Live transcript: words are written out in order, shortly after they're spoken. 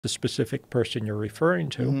the specific person you're referring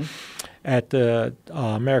to, at the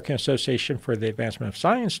American Association for the Advancement of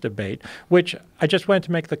Science debate, which I just wanted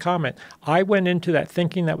to make the comment. I went into that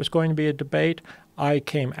thinking that was going to be a debate. I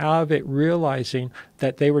came out of it realizing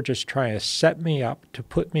that they were just trying to set me up to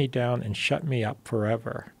put me down and shut me up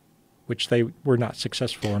forever, which they were not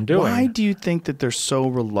successful in doing. Why do you think that they're so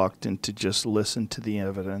reluctant to just listen to the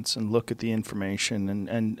evidence and look at the information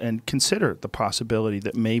and consider the possibility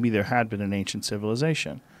that maybe there had been an ancient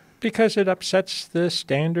civilization? Because it upsets the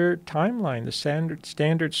standard timeline, the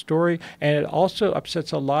standard story, and it also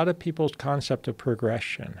upsets a lot of people's concept of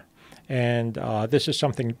progression. And this is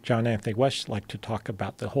something John Anthony West liked to talk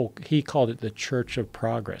about. He called it the Church of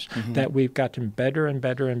Progress, that we've gotten better and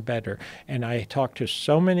better and better. And I talk to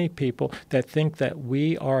so many people that think that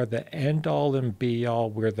we are the end-all and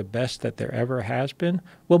be-all. We're the best that there ever has been.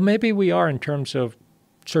 Well, maybe we are in terms of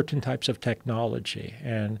certain types of technology.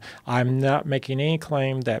 And I'm not making any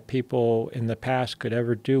claim that people in the past could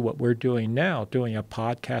ever do what we're doing now, doing a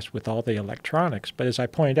podcast with all the electronics. But as I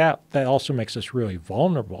point out, that also makes us really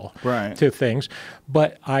vulnerable to things.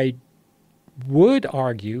 But I would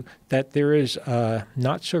argue that there is a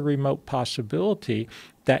not so remote possibility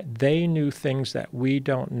that they knew things that we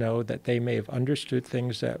don't know, that they may have understood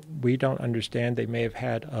things that we don't understand. They may have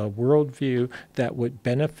had a worldview that would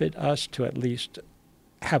benefit us to at least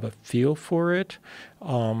have a feel for it.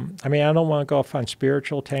 I mean, I don't want to go off on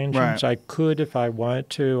spiritual tangents. I could if I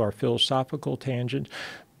wanted to, or philosophical tangents.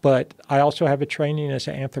 But I also have a training as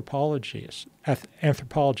an anthropologist. I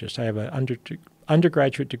have an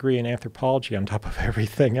undergraduate degree in anthropology on top of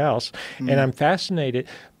everything else. And I'm fascinated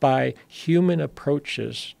by human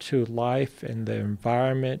approaches to life and the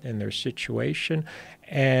environment and their situation.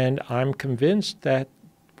 And I'm convinced that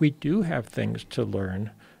we do have things to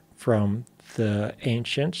learn from the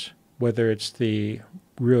ancients, whether it's the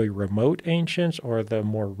really remote ancients or the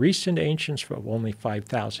more recent ancients from only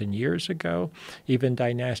 5,000 years ago, even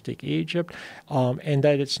dynastic Egypt, and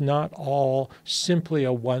that it's not all simply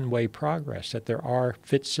a one-way progress, that there are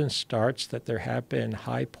fits and starts, that there have been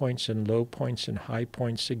high points and low points and high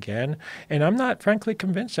points again. And I'm not frankly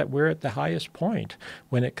convinced that we're at the highest point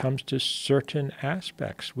when it comes to certain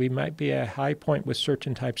aspects. We might be at a high point with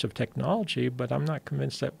certain types of technology, but I'm not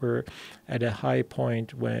convinced that we're at a high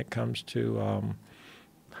point when it comes to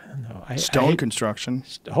stone construction.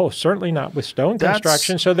 Certainly not with stone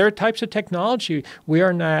construction. So there are types of technology we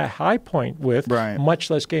are not at a high point with, much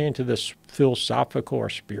less getting into this philosophical or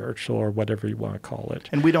spiritual or whatever you want to call it.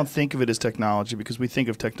 And we don't think of it as technology because we think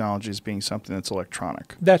of technology as being something that's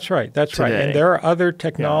electronic. That's right. That's right. And there are other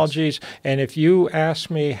technologies. And if you ask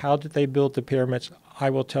me how did they build the pyramids, I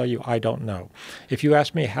will tell you I don't know. If you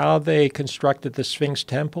ask me how they constructed the Sphinx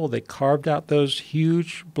Temple, they carved out those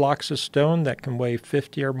huge blocks of stone that can weigh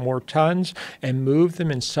 50 or more tons and moved them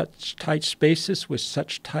in such tight spaces with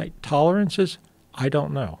such tight tolerances, I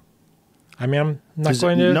don't know. I mean, I'm not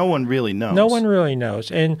going to... No one really knows. No one really knows.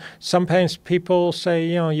 And sometimes people say,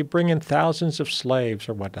 you bring in thousands of slaves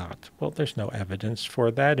or whatnot. Well, there's no evidence for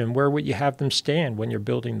that. And where would you have them stand when you're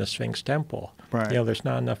building the Sphinx Temple? There's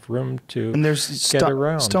not enough room to get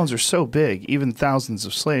around. Stones are so big, even thousands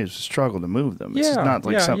of slaves struggle to move them. It's not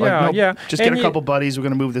like just get a couple buddies, we're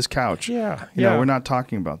going to move this couch. We're not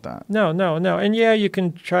talking about that. No. And you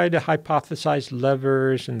can try to hypothesize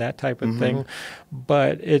levers and that type of thing,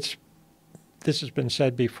 but this has been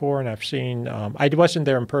said before, and I've seen, I wasn't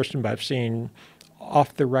there in person, but I've seen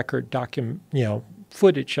off-the-record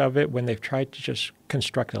footage of it when they've tried to just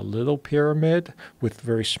construct a little pyramid with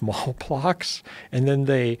very small blocks, and then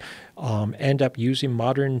they end up using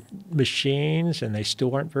modern machines, and they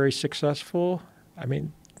still aren't very successful. I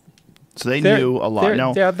mean, so they knew a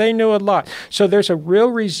lot. Yeah, they knew a lot. So there's a real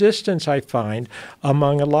resistance, I find,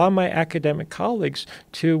 among a lot of my academic colleagues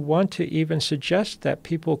to want to even suggest that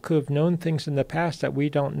people could have known things in the past that we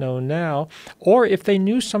don't know now, or if they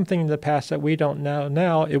knew something in the past that we don't know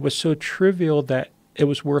now, it was so trivial that it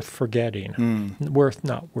was worth forgetting, worth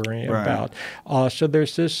not worrying about. So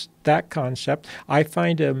there's that concept. I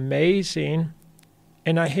find it amazing,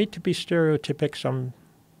 and I hate to be stereotypic, some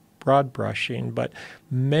broad brushing, but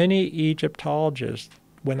many Egyptologists,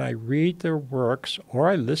 when I read their works or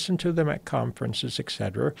I listen to them at conferences,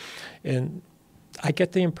 etc., and I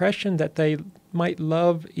get the impression that they might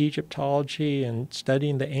love Egyptology and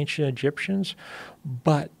studying the ancient Egyptians,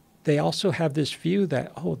 but they also have this view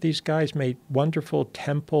that, these guys made wonderful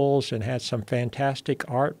temples and had some fantastic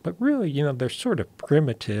art, but really, they're sort of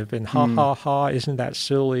primitive and ha, isn't that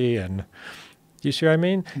silly? And Do you see what I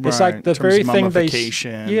mean? Right. It's like the very thing they,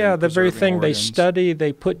 the very thing organs. they study,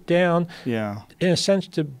 they put down, Yeah. in a sense,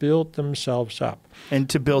 to build themselves up. And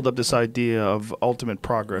to build up this idea of ultimate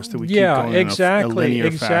progress that we keep going in a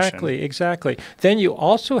linear fashion. Exactly. Then you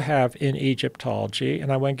also have in Egyptology,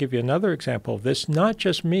 and I want to give you another example of this, not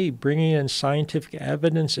just me bringing in scientific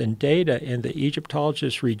evidence and data and the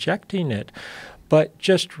Egyptologists rejecting it, but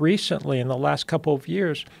just recently in the last couple of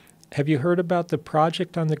years, have you heard about the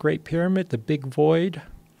project on the Great Pyramid, the Big Void?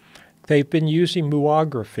 They've been using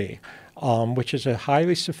muography, which is a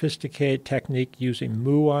highly sophisticated technique using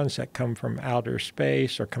muons that come from outer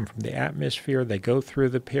space or come from the atmosphere. They go through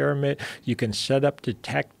the pyramid. You can set up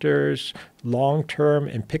detectors long-term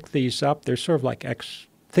and pick these up. They're sort of like,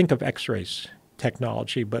 think of X-rays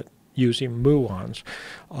technology, but using muons,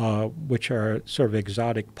 which are sort of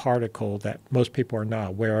exotic particle that most people are not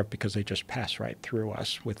aware of because they just pass right through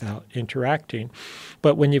us without interacting.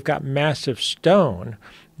 But when you've got massive stone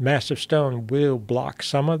will block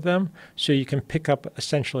some of them, so you can pick up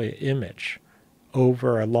essentially an image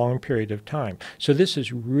over a long period of time. So this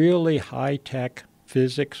is really high-tech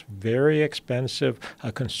physics, very expensive.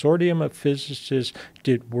 A consortium of physicists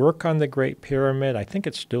did work on the Great Pyramid. I think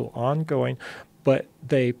it's still ongoing, but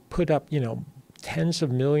they put up, tens of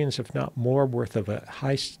millions, if not more, worth of a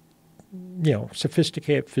high,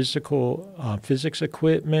 sophisticated physics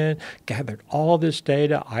equipment, gathered all this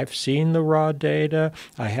data. I've seen the raw data.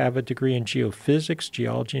 I have a degree in geophysics,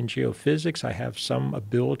 geology and geophysics. I have some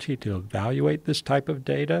ability to evaluate this type of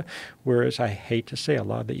data, whereas I hate to say a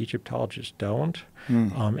lot of the Egyptologists don't.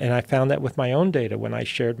 And I found that with my own data when I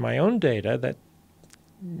shared my own data that,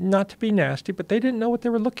 not to be nasty, but they didn't know what they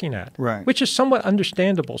were looking at, right? Which is somewhat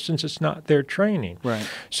understandable since it's not their training. Right.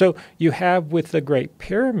 So you have with the Great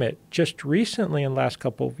Pyramid, just recently in the last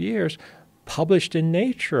couple of years, published in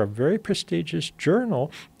Nature, a very prestigious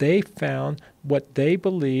journal, they found what they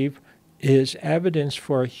believe is evidence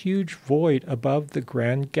for a huge void above the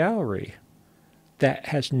Grand Gallery that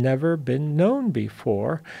has never been known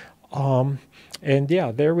before.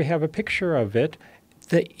 There we have a picture of it.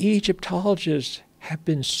 The Egyptologists have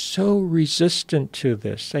been so resistant to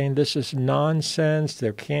this, saying this is nonsense,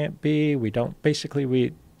 there can't be,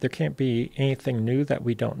 there can't be anything new that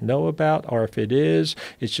we don't know about, or if it is,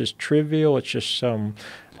 it's just trivial, it's just some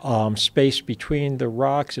space between the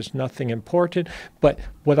rocks, it's nothing important. But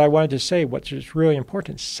what I wanted to say, which is really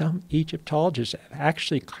important, some Egyptologists have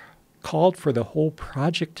actually called for the whole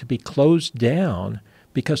project to be closed down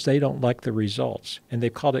because they don't like the results, and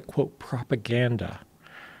they've called it, quote, propaganda.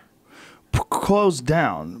 Closed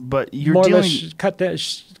down, but you're more dealing... or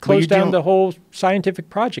less close down the whole scientific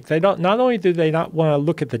project. They don't. Not only do they not want to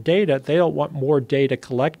look at the data, they don't want more data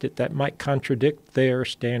collected that might contradict their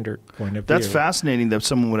standard point of view. That's fascinating that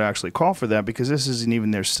someone would actually call for that, because this isn't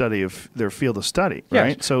even their study of their field of study,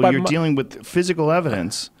 right? Yes, so you're dealing with physical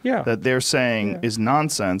evidence that they're saying is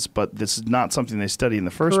nonsense, but this is not something they study in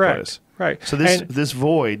the first place. Right. So this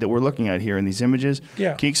void that we're looking at here in these images,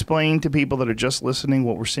 can you explain to people that are just listening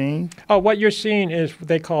what we're seeing? Oh, what you're seeing is,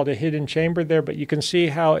 they call it a hidden chamber there, but you can see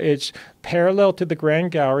how it's parallel to the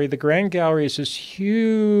Grand Gallery. The Grand Gallery is this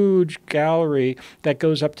huge gallery that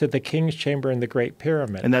goes up to the King's Chamber in the Great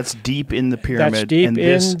Pyramid. And that's deep in the pyramid. That's deep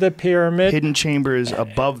in the pyramid. Hidden chamber is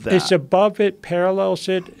above that. It's above it, parallels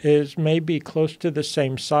it, is maybe close to the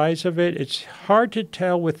same size of it. It's hard to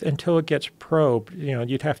tell until it gets probed.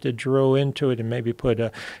 You'd have to drill into it and maybe put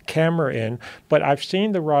a camera in. But I've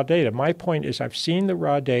seen the raw data. My point is, I've seen the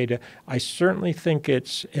raw data. I certainly think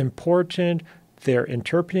it's important. They're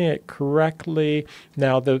interpreting it correctly.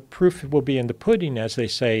 Now, the proof will be in the pudding, as they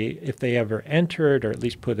say, if they ever enter it or at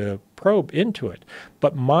least put a probe into it.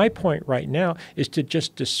 But my point right now is to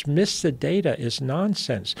just dismiss the data is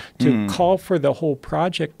nonsense. To call for the whole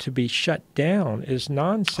project to be shut down is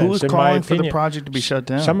nonsense. Who is calling for the project to be shut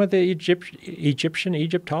down? Some of the Egyptian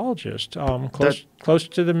Egyptologists close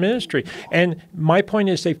to the ministry. And my point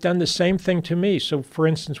is, they've done the same thing to me. So, for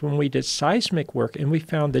instance, when we did seismic work and we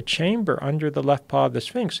found the chamber under the left paw of the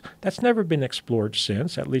Sphinx, that's never been explored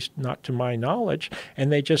since, at least not to my knowledge.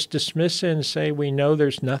 And they just dismiss it and say, we know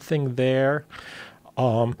there's nothing there.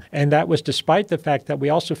 And that was despite the fact that we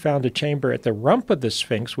also found a chamber at the rump of the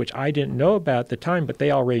Sphinx, which I didn't know about at the time, but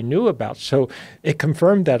they already knew about. So it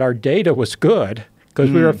confirmed that our data was good, because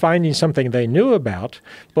we were finding something they knew about.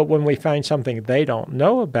 But when we find something they don't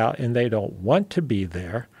know about and they don't want to be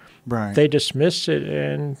there, they dismiss it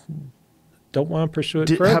and don't want to pursue it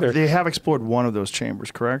further. They have explored one of those chambers,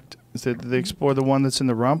 correct? Did they explore the one that's in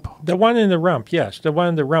the rump? The one in the rump, yes. The one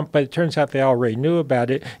in the rump, but it turns out they already knew about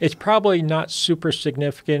it. It's probably not super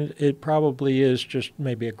significant. It probably is just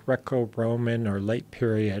maybe a Greco-Roman or late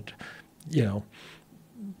period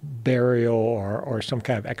burial or some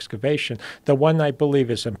kind of excavation. The one I believe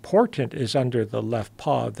is important is under the left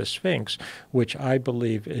paw of the Sphinx, which I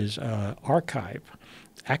believe is archive.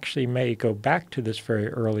 Actually may go back to this very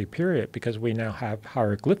early period because we now have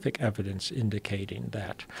hieroglyphic evidence indicating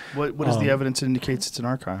that. What is the evidence that indicates it's an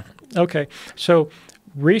archive? Okay, so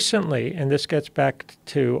recently, and this gets back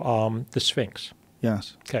to the Sphinx.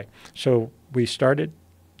 Yes. Okay, so we started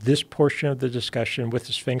this portion of the discussion with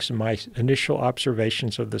the Sphinx and my initial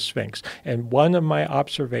observations of the Sphinx. And one of my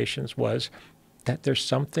observations was that there's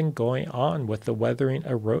something going on with the weathering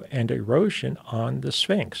and erosion on the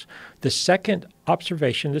Sphinx. The second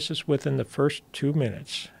observation, this is within the first 2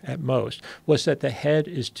 minutes at most, was that the head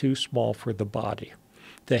is too small for the body.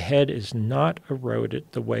 The head is not eroded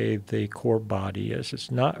the way the core body is. It's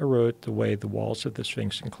not eroded the way the walls of the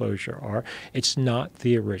Sphinx enclosure are. It's not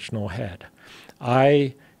the original head.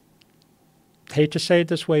 I hate to say it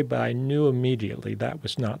this way, but I knew immediately that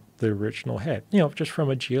was not the original head, just from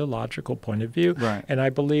a geological point of view. Right. And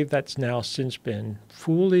I believe that's now since been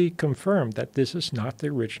fully confirmed that this is not the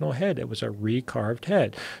original head. It was a recarved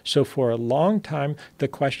head. So for a long time, the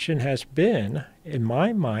question has been, in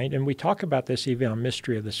my mind, and we talk about this even on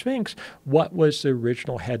Mystery of the Sphinx, what was the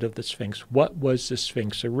original head of the Sphinx? What was the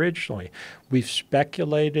Sphinx originally? We've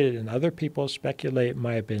speculated, and other people speculate it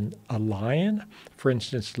might have been a lion, for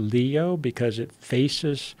instance, Leo, because it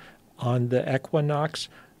faces on the equinox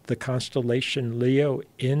the constellation Leo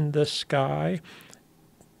in the sky.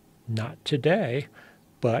 Not today,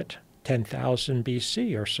 but 10,000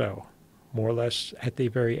 BC or so, more or less at the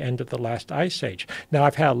very end of the last ice age. Now,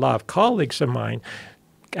 I've had a lot of colleagues of mine,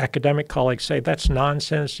 academic colleagues, say that's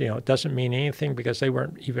nonsense. It doesn't mean anything because they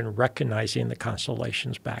weren't even recognizing the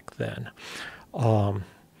constellations back then.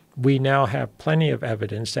 We now have plenty of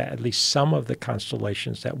evidence that at least some of the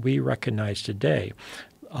constellations that we recognize today,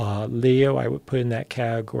 Leo, I would put in that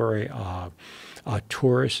category.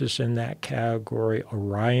 Taurus is in that category.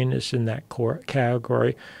 Orion is in that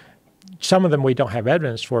category. Some of them we don't have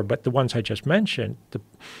evidence for, but the ones I just mentioned,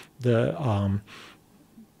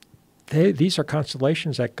 these are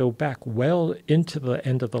constellations that go back well into the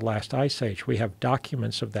end of the last ice age. We have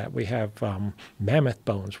documents of that. We have mammoth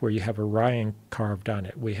bones where you have Orion carved on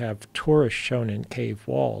it. We have Taurus shown in cave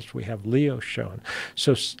walls. We have Leo shown.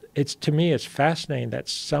 So to me, it's fascinating that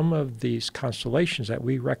some of these constellations that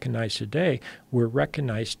we recognize today were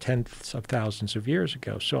recognized tens of thousands of years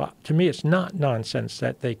ago. So to me, it's not nonsense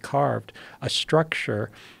that they carved a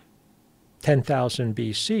structure 10,000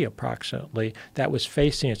 BC approximately that was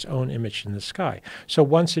facing its own image in the sky. So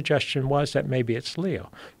one suggestion was that maybe it's Leo.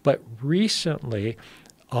 But recently,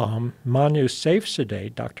 Manu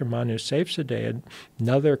Saifzadeh, Dr. Manu Saifzadeh,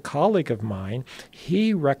 another colleague of mine,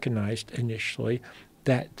 he recognized initially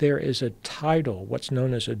that there is a title, what's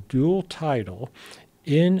known as a dual title,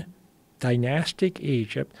 in dynastic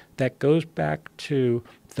Egypt that goes back to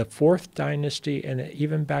the 4th dynasty and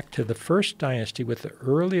even back to the 1st dynasty with the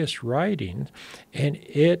earliest writing. And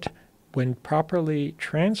it, when properly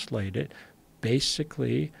translated,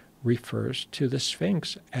 basically refers to the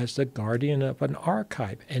Sphinx as the guardian of an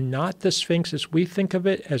archive, and not the Sphinx as we think of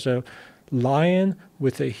it as a lion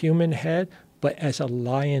with a human head, but as a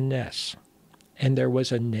lioness. And there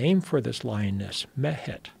was a name for this lioness,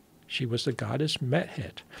 Mehet. She was the goddess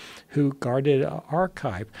Mehet, who guarded an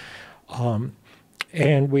archive.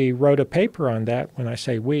 And we wrote a paper on that. When I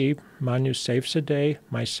say we, Manu Saifzadeh,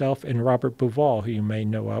 myself, and Robert Bouval, who you may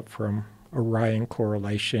know of from Orion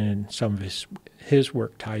correlation, and some of his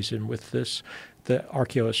work ties in with this, the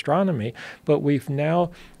archaeoastronomy. But we've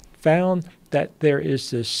now found that there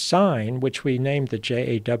is this sign, which we named the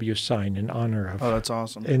JAW sign in honor of. Oh, that's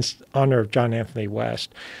awesome. In honor of John Anthony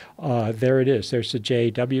West. There it is. There's the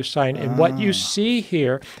JAW sign. And what you see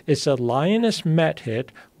here is a lioness Mehet,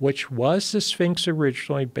 which was the Sphinx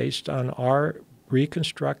originally based on our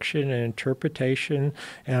reconstruction and interpretation.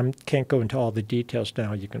 And I can't go into all the details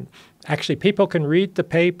now. People can read the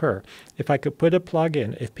paper. If I could put a plug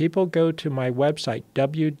in, if people go to my website,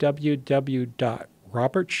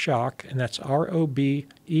 Robert Schoch, and that's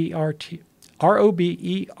RobertSchoch.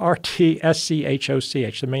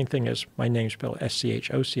 The main thing is my name's spelled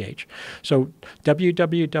SCHOCH. So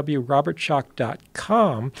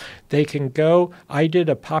www.robertschoch.com. They can go. I did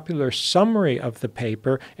a popular summary of the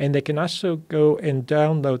paper, and they can also go and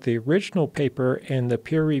download the original paper in the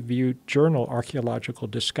peer-reviewed journal Archaeological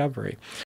Discovery.